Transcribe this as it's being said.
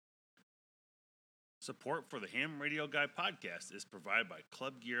Support for the Ham Radio Guy podcast is provided by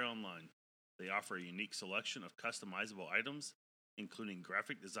Club Gear Online. They offer a unique selection of customizable items, including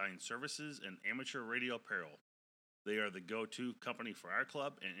graphic design services and amateur radio apparel. They are the go-to company for our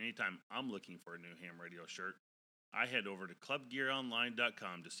club, and anytime I'm looking for a new ham radio shirt, I head over to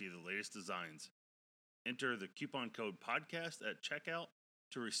clubgearonline.com to see the latest designs. Enter the coupon code podcast at checkout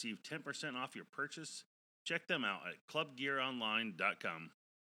to receive 10% off your purchase. Check them out at clubgearonline.com.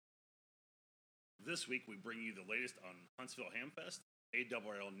 This week, we bring you the latest on Huntsville Hamfest,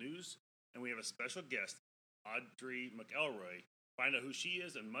 ARRL News, and we have a special guest, Audrey McElroy. Find out who she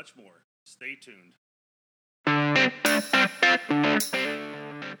is and much more. Stay tuned.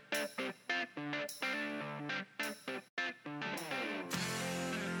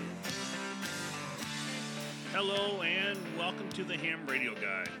 Hello, and welcome to the Ham Radio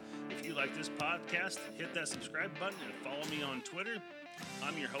Guy. If you like this podcast, hit that subscribe button and follow me on Twitter.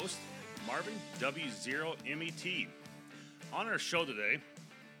 I'm your host, Marvin W0MET. On our show today,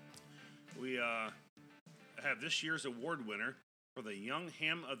 we have this year's award winner for the Young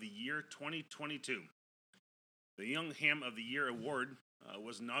Ham of the Year 2022. The Young Ham of the Year award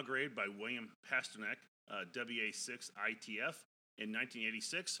was inaugurated by William Pasternak, WA6 ITF, in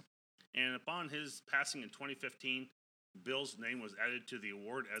 1986, and upon his passing in 2015, Bill's name was added to the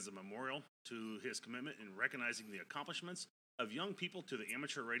award as a memorial to his commitment in recognizing the accomplishments of young people to the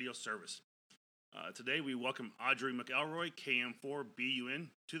amateur radio service. Today, we welcome Audrey McElroy, KM4BUN,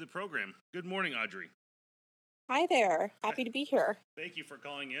 to the program. Good morning, Audrey. Hi there. Happy to be here. Thank you for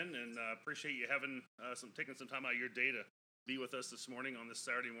calling in, and appreciate you having taking some time out of your day to be with us this morning on this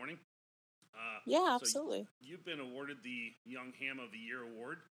Saturday morning. Yeah, absolutely. So you've been awarded the Young Ham of the Year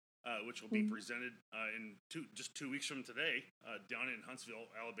award, which will be presented in just 2 weeks from today down in Huntsville,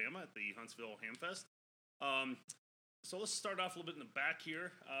 Alabama at the Huntsville Hamfest. So let's start off a little bit in the back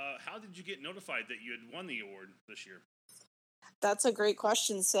here. How did you get notified that you had won the award this year? That's a great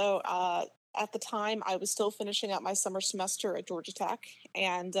question. So at the time, I was still finishing up my summer semester at Georgia Tech,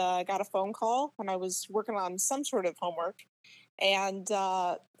 and I got a phone call when I was working on some sort of homework. And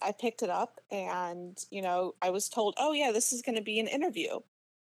I picked it up, and, I was told, oh, yeah, this is going to be an interview.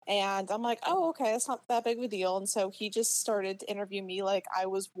 And I'm like, oh, okay, that's not that big of a deal. And so he just started to interview me like I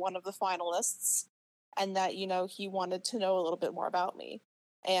was one of the finalists, and that, he wanted to know a little bit more about me.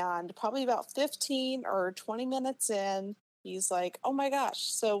 And probably about 15 or 20 minutes in, he's like, oh my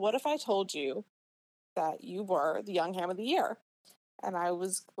gosh, so what if I told you that you were the Young Ham of the Year? And I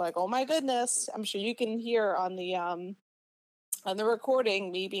was like, oh my goodness. I'm sure you can hear on the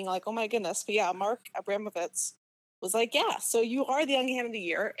recording me being like, oh my goodness. But yeah, Mark Abramovitz was like, yeah, so you are the Young Ham of the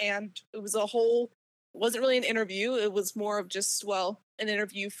Year. And it was wasn't really an interview. It was more of just, an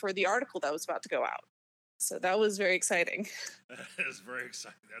interview for the article that was about to go out. So that was very exciting. That is very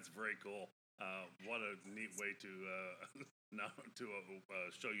exciting. That's very cool. What a neat way to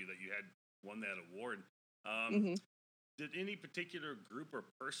show you that you had won that award. Did any particular group or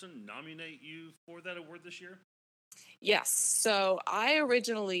person nominate you for that award this year? Yes. So I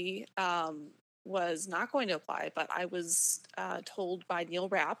originally was not going to apply, but I was told by Neil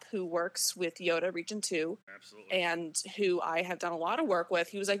Rapp, who works with YOHTY Region 2, Absolutely, and who I have done a lot of work with.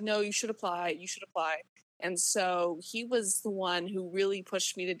 He was like, no, you should apply. You should apply. And so he was the one who really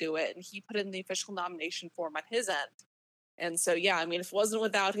pushed me to do it, and he put in the official nomination form on his end. And so, yeah, I mean, if it wasn't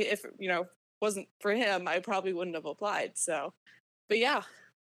wasn't for him, I probably wouldn't have applied. So, but yeah.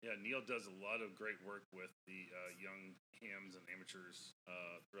 Yeah, Neil does a lot of great work with the young hams and amateurs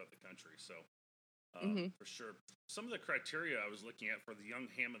throughout the country. So, for sure. Some of the criteria I was looking at for the Young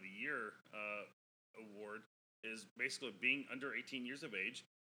Ham of the Year award is basically being under 18 years of age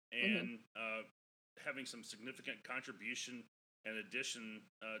and having some significant contribution and addition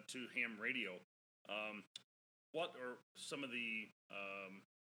to ham radio. What are some of the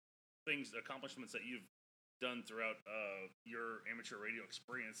accomplishments that you've done throughout your amateur radio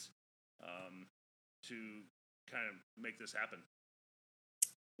experience to kind of make this happen?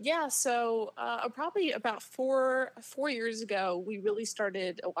 Yeah, so probably about four years ago, I really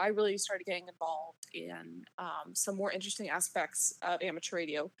started getting involved in some more interesting aspects of amateur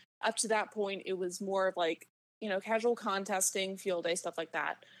radio. Up to that point, it was more of like, casual contesting, field day, stuff like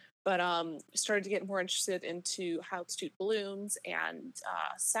that. But started to get more interested into how to shoot balloons and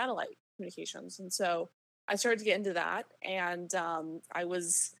satellite communications. And so I started to get into that. And I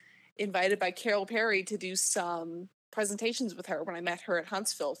was invited by Carol Perry to do some presentations with her when I met her at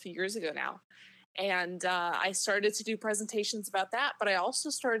Huntsville a few years ago now. And I started to do presentations about that, but I also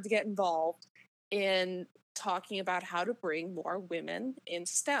started to get involved in talking about how to bring more women into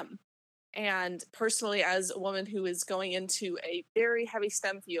STEM. And personally, as a woman who is going into a very heavy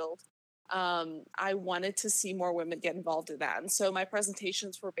STEM field, I wanted to see more women get involved in that. And so my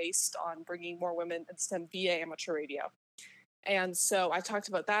presentations were based on bringing more women in STEM via amateur radio. And so I talked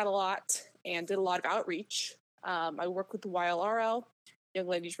about that a lot and did a lot of outreach. I worked with the YLRL, Young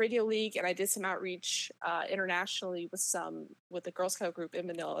Ladies Radio League, and I did some outreach internationally with the Girl Scout group in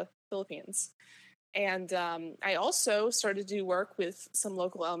Manila, Philippines. And I also started to do work with some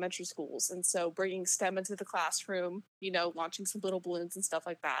local elementary schools. And so bringing STEM into the classroom, launching some little balloons and stuff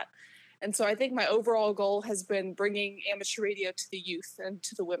like that. And so I think my overall goal has been bringing amateur radio to the youth and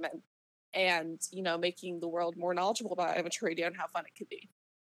to the women and, making the world more knowledgeable about amateur radio and how fun it could be.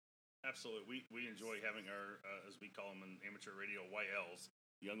 Absolutely. We enjoy having our, as we call them in amateur radio, YLs,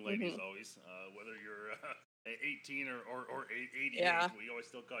 young ladies always, whether you're 18 or 88, we always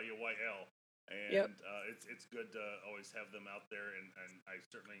still call you YL. And it's good to always have them out there. And I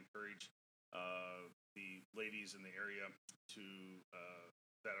certainly encourage the ladies in the area to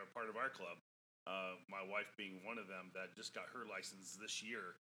that are part of our club. My wife being one of them that just got her license this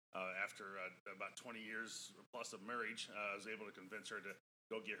year after about 20 years plus of marriage. I was able to convince her to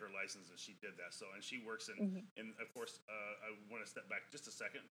go get her license, and she did that. So, and she works in of course, I want to step back just a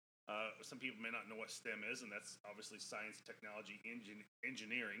second. Some people may not know what STEM is, and that's obviously science, technology,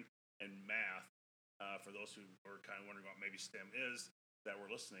 engineering, and math. For those who are kind of wondering what maybe STEM is that we're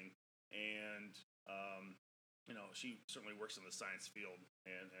listening, and she certainly works in the science field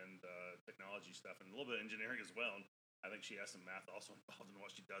and technology stuff, and a little bit of engineering as well. And I think she has some math also involved in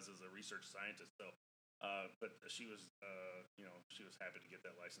what she does as a research scientist. So, but she was, she was happy to get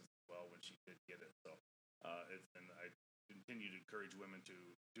that license as well when she did get it. So, and I continue to encourage women to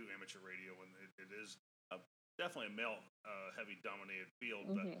do amateur radio, and it is definitely a male heavy dominated field,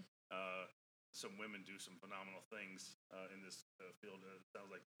 but some women do some phenomenal things in this field. It sounds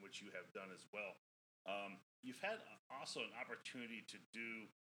like which you have done as well. You've had also an opportunity to do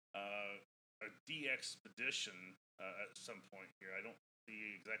a de-expedition at some point here. I don't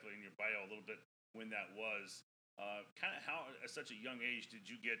see exactly in your bio a little bit when that was. Kind of how, at such a young age, did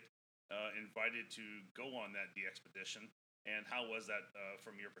you get invited to go on that de-expedition, and how was that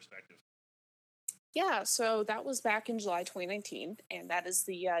from your perspective? Yeah, so that was back in July 2019, and that is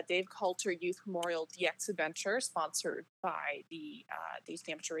the Dave Coulter Youth Memorial DX Adventure, sponsored by the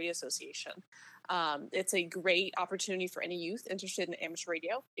Dayton Amateur Radio Association. It's a great opportunity for any youth interested in amateur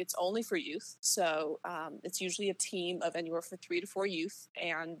radio. It's only for youth, so it's usually a team of anywhere from 3 to 4 youth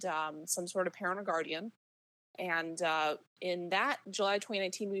and some sort of parent or guardian. And in that July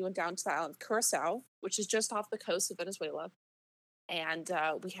 2019, we went down to the island of Curacao, which is just off the coast of Venezuela. And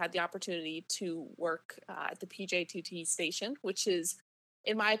we had the opportunity to work at the PJ2T station, which is,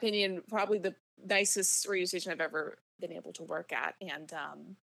 in my opinion, probably the nicest radio station I've ever been able to work at. And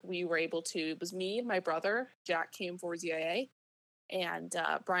we were able to, it was me, my brother, Jack KM4ZIA, and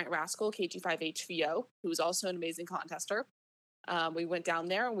Bryant Rascal, KG5HVO, who was also an amazing contester. We went down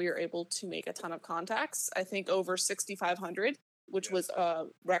there and we were able to make a ton of contacts, I think over 6,500, which was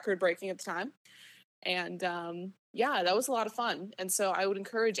record breaking at the time. And that was a lot of fun. And so I would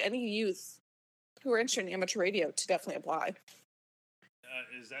encourage any youth who are interested in amateur radio to definitely apply.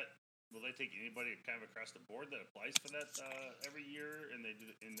 Will they take anybody kind of across the board that applies for that every year, and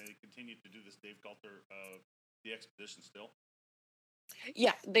they continue to do this Dave Coulter the expedition still?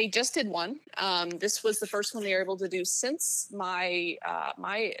 Yeah, they just did one. This was the first one they were able to do since my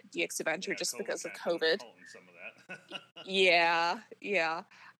my DX adventure, just because of COVID. Some of that. yeah.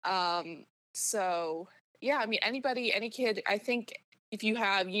 So yeah, I mean, any kid, I think if you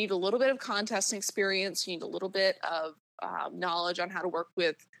need a little bit of contesting experience, you need a little bit of knowledge on how to work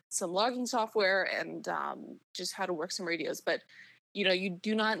with some logging software and just how to work some radios. But, you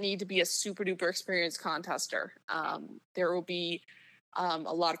do not need to be a super duper experienced contester. There will be a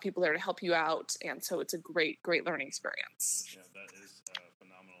lot of people there to help you out. And so it's a great learning experience. Yeah, that is a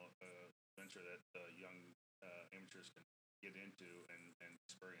phenomenal venture that young amateurs can get into and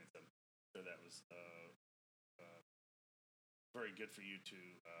experience them. So that was very good for you to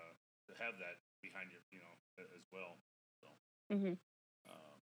have that behind you, as well. So,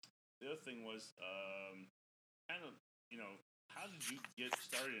 the other thing was kind of, how did you get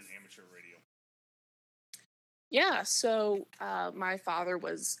started in amateur radio? Yeah, so my father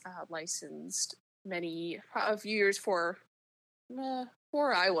was licensed a few years before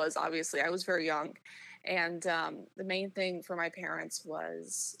I was. Obviously, I was very young. And the main thing for my parents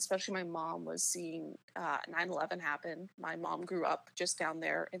was, especially my mom, was seeing 9/11 happen. My mom grew up just down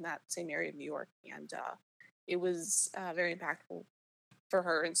there in that same area of New York, and it was very impactful for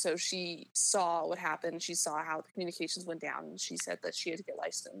her. And so she saw what happened. She saw how the communications went down, and she said that she had to get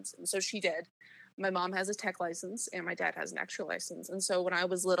licensed. And so she did. my mom has a tech license and my dad has an extra license. And so when I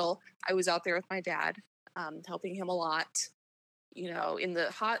was little, I was out there with my dad, helping him a lot, in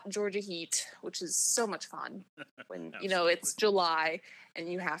the hot Georgia heat, which is so much fun when, it's July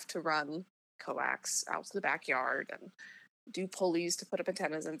and you have to run coax out to the backyard and do pulleys to put up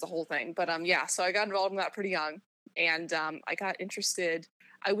antennas, and it's a whole thing. But so I got involved in that pretty young, and I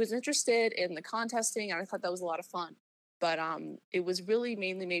was interested in the contesting, and I thought that was a lot of fun. But it was really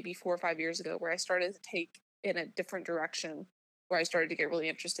mainly maybe 4 or 5 years ago where I started to take in a different direction, where I started to get really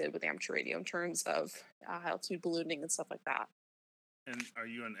interested with amateur radio in terms of altitude ballooning and stuff like that. And are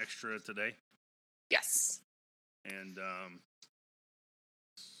you an extra today? Yes. And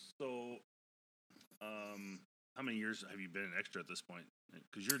how many years have you been an extra at this point?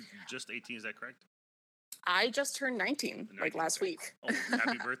 Because you're just 18, is that correct? I just turned 19 last week. Oh,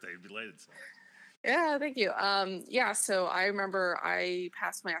 happy birthday, belated. So. Yeah, thank you. So I remember I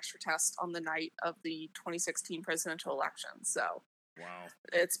passed my extra test on the night of the 2016 presidential election. So wow,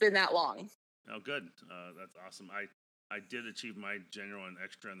 it's been that long. Oh, good. That's awesome. I did achieve my general and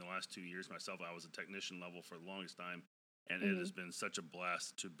extra in the last 2 years myself. I was a technician level for the longest time, and it has been such a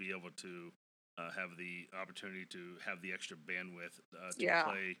blast to be able to have the opportunity to have the extra bandwidth to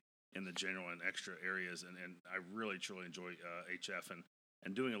play in the general and extra areas, and I really truly enjoy HF,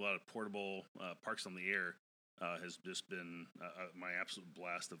 and doing a lot of portable parks on the air has just been my absolute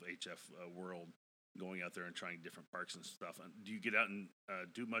blast of HF world, going out there and trying different parks and stuff. Do you get out and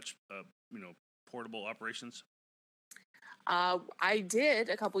do much portable operations? I did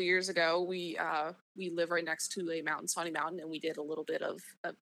a couple years ago. We live right next to a mountain, Sawney Mountain, and we did a little bit of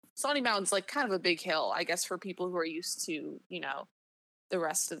Sawney Mountain's like kind of a big hill, I guess, for people who are used to, the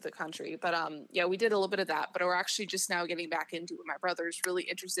rest of the country. But we did a little bit of that, but we're actually just now getting back into it. My brother's really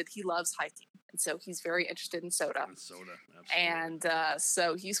interested. He loves hiking, and so he's very interested in SOTA. Absolutely. And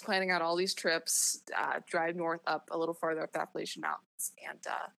so he's planning out all these trips, drive north up a little farther up the Appalachian Mountains. And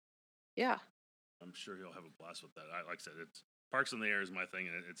I'm sure he'll have a blast with that. Like I said, it's parks in the air is my thing,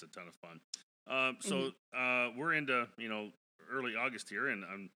 and it's a ton of fun. We're into, early August here,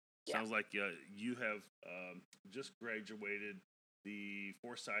 and sounds like you have just graduated the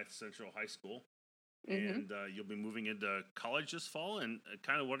Forsyth Central High School, and you'll be moving into college this fall. And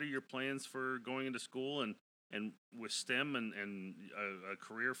kind of, what are your plans for going into school and with STEM and a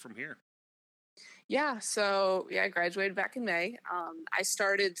career from here? I graduated back in May. I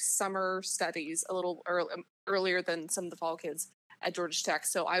started summer studies a little earlier than some of the fall kids at Georgia Tech.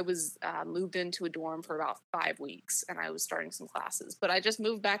 So I was moved into a dorm for about 5 weeks, and I was starting some classes. But I just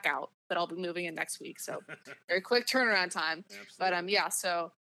moved back out, but I'll be moving in next week. So very quick turnaround time. Absolutely. But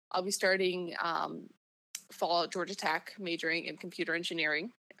so I'll be starting fall at Georgia Tech, majoring in computer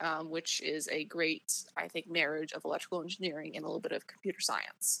engineering, which is a great, I think, marriage of electrical engineering and a little bit of computer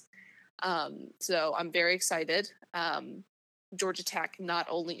science. So I'm very excited. Georgia Tech not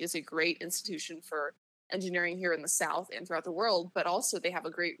only is a great institution for engineering here in the South and throughout the world, but also they have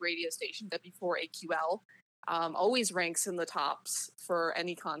a great radio station, W4AQL, always ranks in the tops for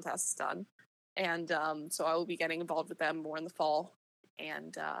any contests done. And so I will be getting involved with them more in the fall.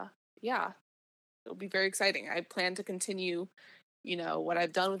 And it'll be very exciting. I plan to continue, what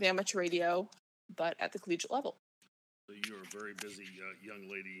I've done with amateur radio, but at the collegiate level. So you're a very busy young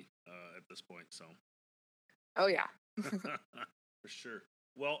lady at this point, so. Oh, yeah. For sure.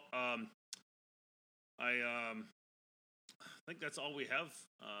 Well, I think that's all we have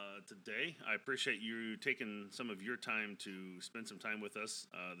today. I appreciate you taking some of your time to spend some time with us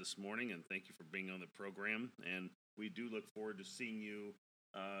this morning, and thank you for being on the program. And we do look forward to seeing you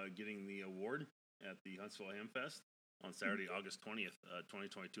getting the award at the Huntsville Hamfest on Saturday, August 20th,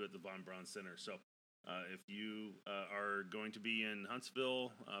 2022 at the Von Braun Center. So if you are going to be in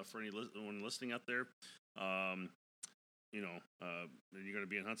Huntsville, for anyone listening out there, you're going to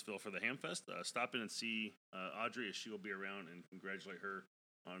be in Huntsville for the Hamfest, stop in and see Audrey, as she will be around, and congratulate her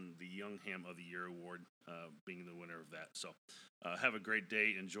on the Young Ham of the Year award, being the winner of that. So have a great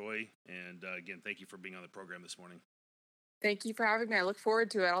day, enjoy, and again, thank you for being on the program this morning. Thank you for having me. I look forward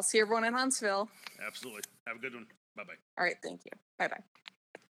to it. I'll see everyone in Huntsville. Absolutely. Have a good one. Bye-bye. All right, thank you. Bye-bye.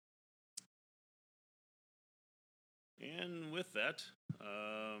 And with that,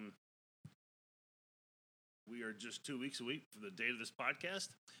 we are just 2 weeks away for the date of this podcast,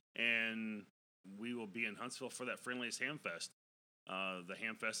 and we will be in Huntsville for that Friendliest Hamfest. The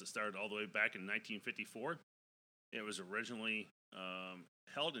Hamfest that started all the way back in 1954. It was originally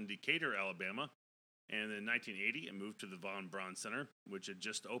held in Decatur, Alabama, and in 1980 it moved to the Von Braun Center, which had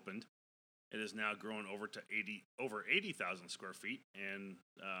just opened. It has now grown over to over 80,000 square feet, and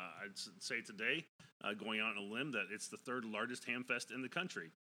I'd say today, going out on a limb, that it's the third largest Hamfest in the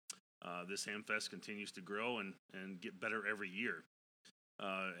country. This Ham Fest continues to grow and get better every year.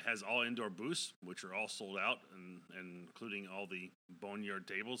 It has all indoor booths, which are all sold out, and including all the boneyard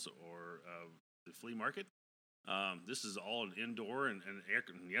tables or the flea market. This is all an indoor and air.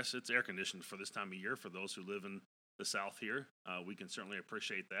 Yes, it's air conditioned for this time of year. For those who live in the South here, we can certainly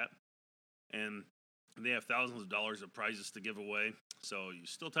appreciate that. And they have thousands of dollars of prizes to give away, so you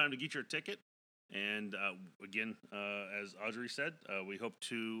still time to get your ticket. And again, as Audrey said, we hope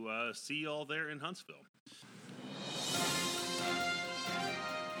to see you all there in Huntsville.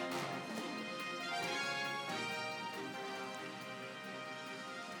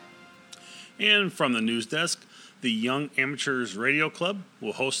 And from the news desk, the Young Amateurs Radio Club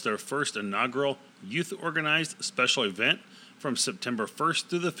will host their first inaugural youth-organized special event from September 1st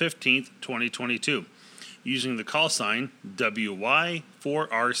through the 15th, 2022, using the call sign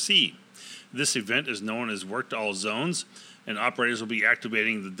WY4RC. This event is known as Worked All Zones, and operators will be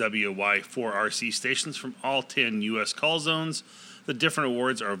activating the WY4RC stations from all 10 U.S. call zones. The different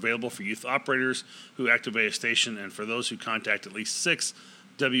awards are available for youth operators who activate a station and for those who contact at least 6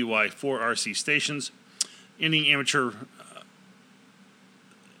 WY4RC stations. Any amateur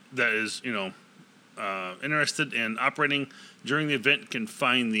that is, interested in operating during the event can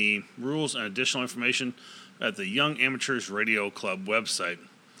find the rules and additional information at the Young Amateurs Radio Club website.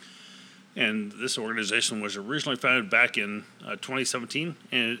 And this organization was originally founded back in 2017,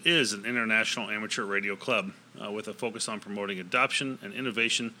 and it is an international amateur radio club with a focus on promoting adoption and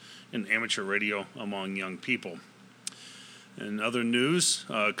innovation in amateur radio among young people. And other news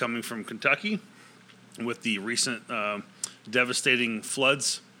coming from Kentucky, with the recent devastating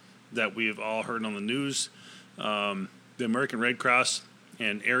floods that we have all heard on the news, the American Red Cross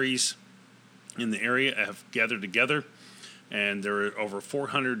and Aries in the area have gathered together, and there are over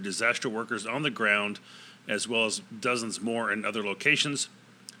 400 disaster workers on the ground, as well as dozens more in other locations.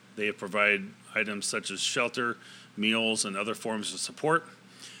 They have provided items such as shelter, meals, and other forms of support.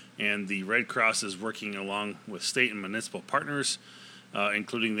 And the Red Cross is working along with state and municipal partners,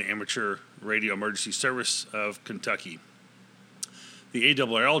 including the Amateur Radio Emergency Service of Kentucky. The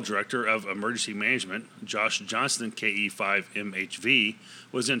ARRL Director of Emergency Management, Josh Johnston, KE5MHV,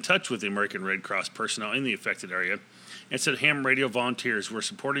 was in touch with the American Red Cross personnel in the affected area and said ham radio volunteers were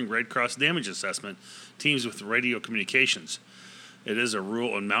supporting Red Cross damage assessment teams with radio communications. It is a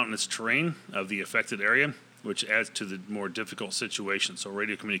rural and mountainous terrain of the affected area, which adds to the more difficult situation. So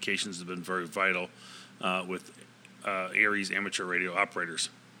radio communications have been very vital with Aries amateur radio operators.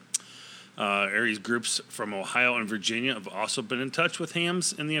 Aries groups from Ohio and Virginia have also been in touch with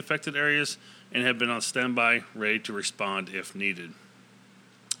hams in the affected areas and have been on standby, ready to respond if needed.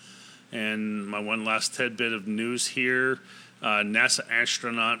 And my one last tidbit of news here, NASA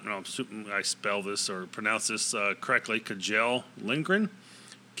astronaut, I spell this or pronounce this correctly, Kjell Lindgren,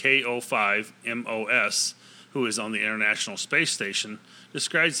 K-O-5-M-O-S, who is on the International Space Station,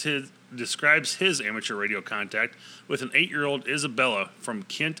 describes his amateur radio contact with an 8-year-old Isabella from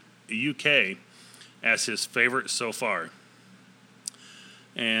Kent, UK, as his favorite so far.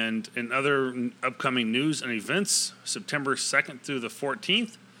 And in other upcoming news and events, September 2nd through the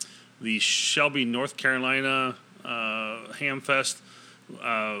 14th, the Shelby, North Carolina Ham Fest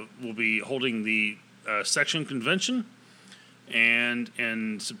will be holding the section convention. And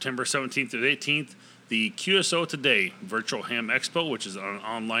in September 17th through the 18th, the QSO Today Virtual Ham Expo, which is an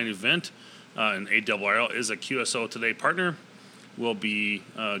online event, and ARRL is a QSO Today partner, will be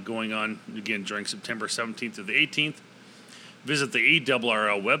going on again during September 17th to the 18th. Visit the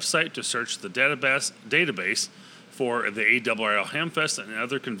ARRL website to search the database for the ARRL Hamfest and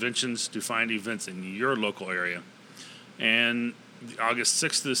other conventions to find events in your local area. And August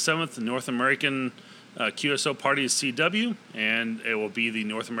 6th to the 7th, the North American QSO Party is CW, and it will be the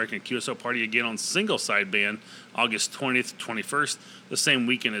North American QSO Party again on single sideband August 20th to 21st, the same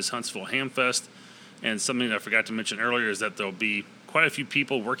weekend as Huntsville Hamfest. And something that I forgot to mention earlier is that there'll be quite a few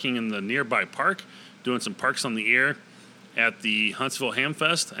people working in the nearby park, doing some Parks on the Air at the Huntsville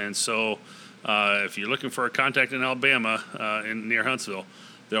Hamfest. And so if you're looking for a contact in Alabama, near Huntsville,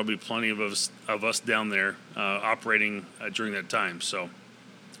 there'll be plenty of us down there operating during that time. So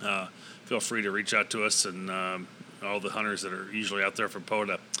feel free to reach out to us and all the hunters that are usually out there for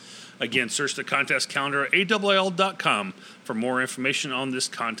POTA. Again, search the contest calendar at AWL.com for more information on this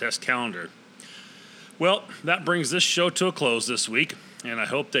contest calendar. Well, that brings this show to a close this week, and I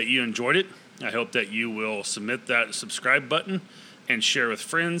hope that you enjoyed it. I hope that you will submit that subscribe button and share with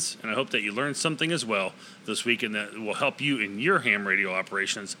friends, and I hope that you learned something as well this week and that will help you in your ham radio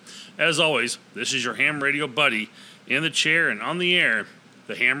operations. As always, this is your ham radio buddy in the chair and on the air,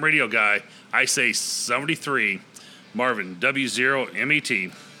 the ham radio guy. I say 73, Marvin,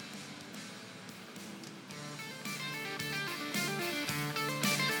 W0MET.